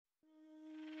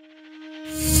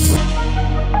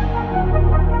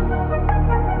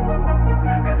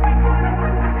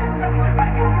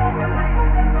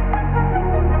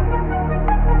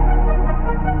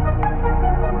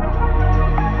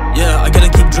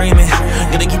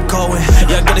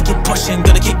Gotta keep pushing,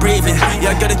 gotta keep breathing.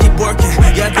 Yeah, I gotta keep working.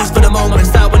 Yeah, at least for the moment,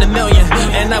 start with $1 million.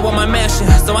 And I want my mansion,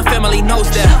 so my family knows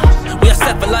that we are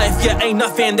set for life, yeah, ain't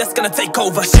nothing that's gonna take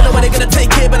over. Shit, know when they gonna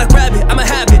take it, but I grab it, I'ma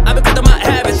have it. I've been good to my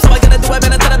habits, so I gotta do it,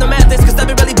 man, I tell them the madness. Cause I've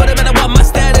been really putting, man, I want my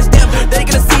status. Damn, they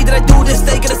gonna see that I do this,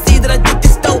 they gonna see that I did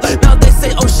this though. Now they say,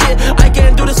 oh shit, I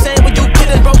can't do the same when you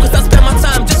kidding, bro. Cause I spend my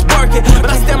time just working, but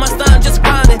I spend my time just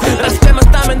grinding. And I spend my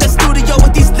time in the studio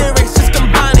with these lyrics, just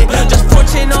combining. Just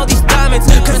fortune all these diamonds,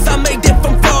 cause I made it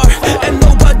from far. And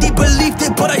nobody believed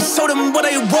it, but I showed them what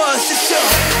I was, it's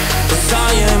sure. Cause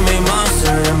I am a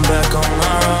monster and back on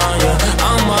my run, yeah.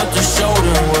 I'm about to show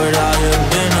them what I have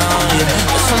been on, yeah.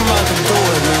 Yes, I'm about to do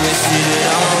it when they see that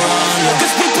I'm around, yeah.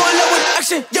 Cause we pull up with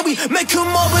action, yeah, we make them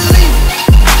all believe.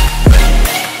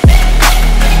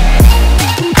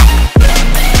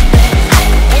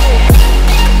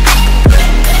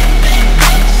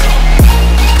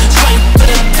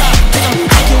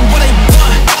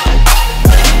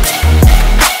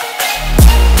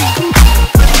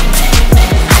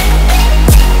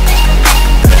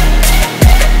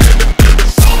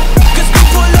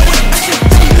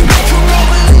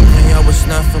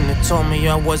 Told me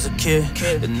I was a kid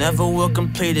that never will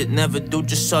complete it, never do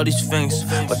just all these things.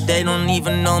 But they don't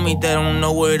even know me, they don't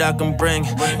know what I can bring.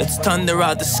 It's thunder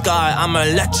out the sky, I'm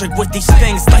electric with these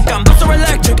things. Like I'm so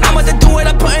electric, I'm about to do it,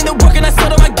 I put in the work and I saw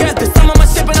them I get this. I'm on my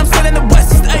ship and I'm sailing the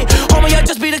west. Hey, homie, I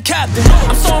just be the captain.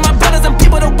 I'm showing my brothers and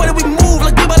people the way that we move,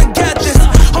 like we about to get this.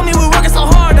 Homie, we working so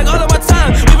hard, like all of our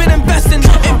time. We've been investing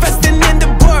in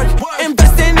the work,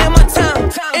 investing in my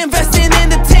time, investing in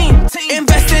the team,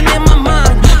 investing in my mind.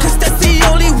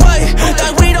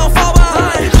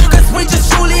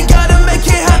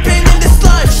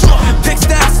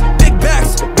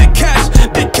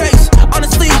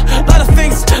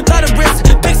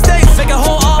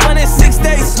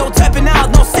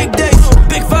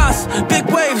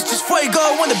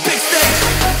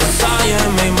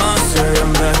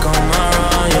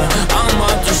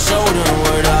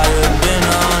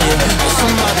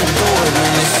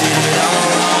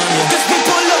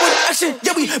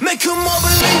 Make them all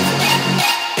believe.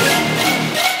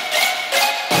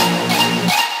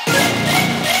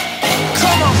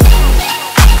 Come on,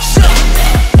 shut.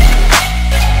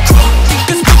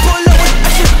 Cause we pull up with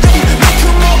action, make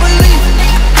them all believe.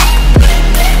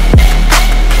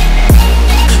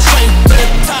 Straight to the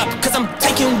top, cause I'm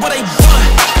taking what I want.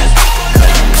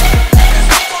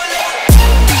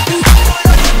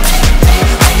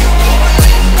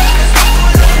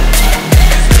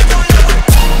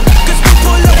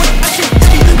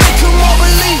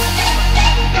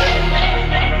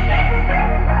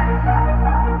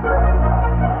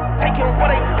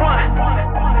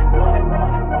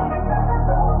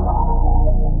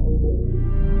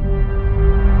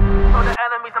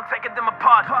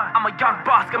 I'm a young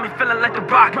boss, got me feeling like a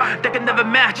rock. They can never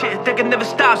match it, they can never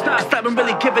stop. Cause I've been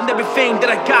really giving everything that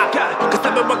I got. Cause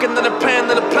I've been working on a plan,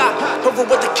 on a plot. Over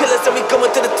with the killers and we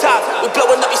going to the top. We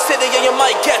blowing up your city and you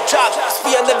might get dropped. Cause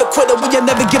we are never quitting, we are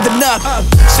never giving up.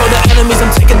 So the enemies,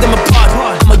 I'm taking them apart.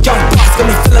 I'm a young boss, got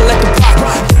me feeling like a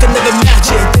rock. They can never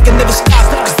match it, they can never stop.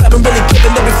 Cause I've been really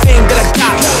giving everything that I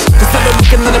got. Cause I've been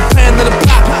working on a plan, on a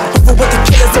plot. Over with the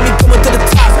killers and we going to the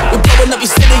top. We blowing up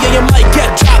your city and you might get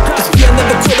dropped. Cause we are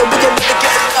never quitting, we are never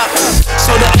giving up.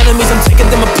 So the enemies, I'm taking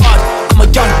them apart. I'm a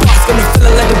young boss, got me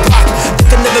feeling like a rock. They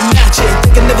can never match it,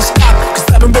 they can never stop. Cause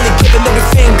I've been really giving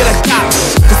everything that I got.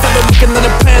 Cause I've been working on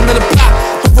a plan, on a plot.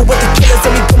 Over with the killers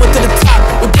and we going to the top.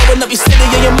 We're blowing up your city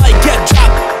and you might get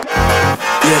dropped.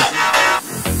 Yeah,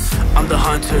 I'm the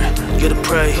hunter, you're the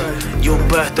prey. You're a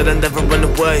birth that I never run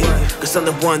away. Cause I'm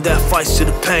the one that fights to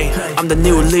the pain. I'm the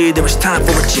new leader, it's time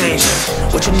for a change.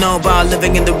 What you know about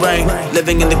living in the rain,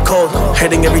 living in the cold,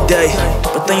 hating every day,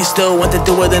 but then you still want to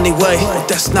do it anyway. But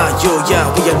that's not you, yeah,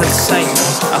 we are not the same.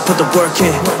 I put the work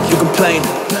in, you complain.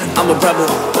 I'm a rebel,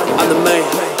 I'm the main,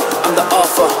 I'm the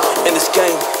alpha in this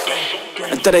game.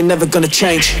 And that ain't never gonna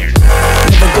change.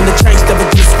 Never gonna change, never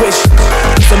gonna switch.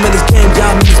 Cause I'm in this game,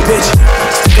 yeah, I'm in this bitch.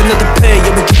 Sticking at the pay,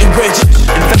 yeah, we getting rich.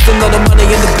 Investing all the money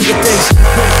in the bigger things.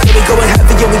 Yeah, we going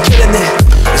heavy, yeah, we killing it.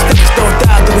 It's niggas don't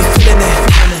die, then we feeling it.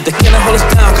 They cannot hold us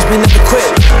down, cause we never quit.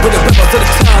 We're the rebels of the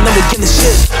town, and we getting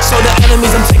shit. So the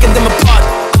enemies, I'm taking them apart.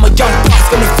 I'm a young boss,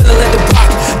 got me feeling like a rock.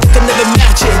 They can never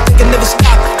match it, they can never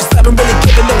stop. Cause I've been really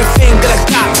giving everything that I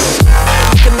got.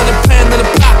 Looking at a plan, at a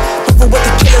plot. Over with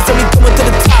the killers and we going to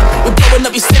the top. We're blowing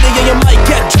up your city and you might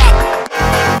get dropped.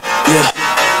 Yeah,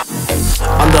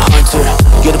 I'm the hunter,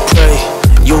 you're the prey.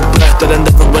 You're a breath that I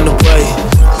never run away.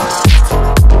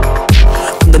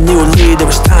 I'm the new leader,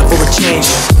 it's time for a change.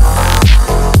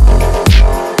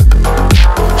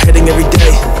 Heading every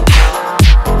day,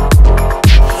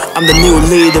 new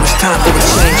leader, it's time for a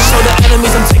change. Show the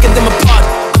enemies I'm taking them apart.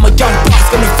 I'm a young boss,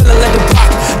 got me feeling like a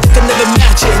rock. They can never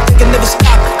match it, they can never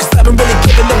stop, cause I've been really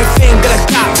giving everything that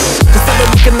I got.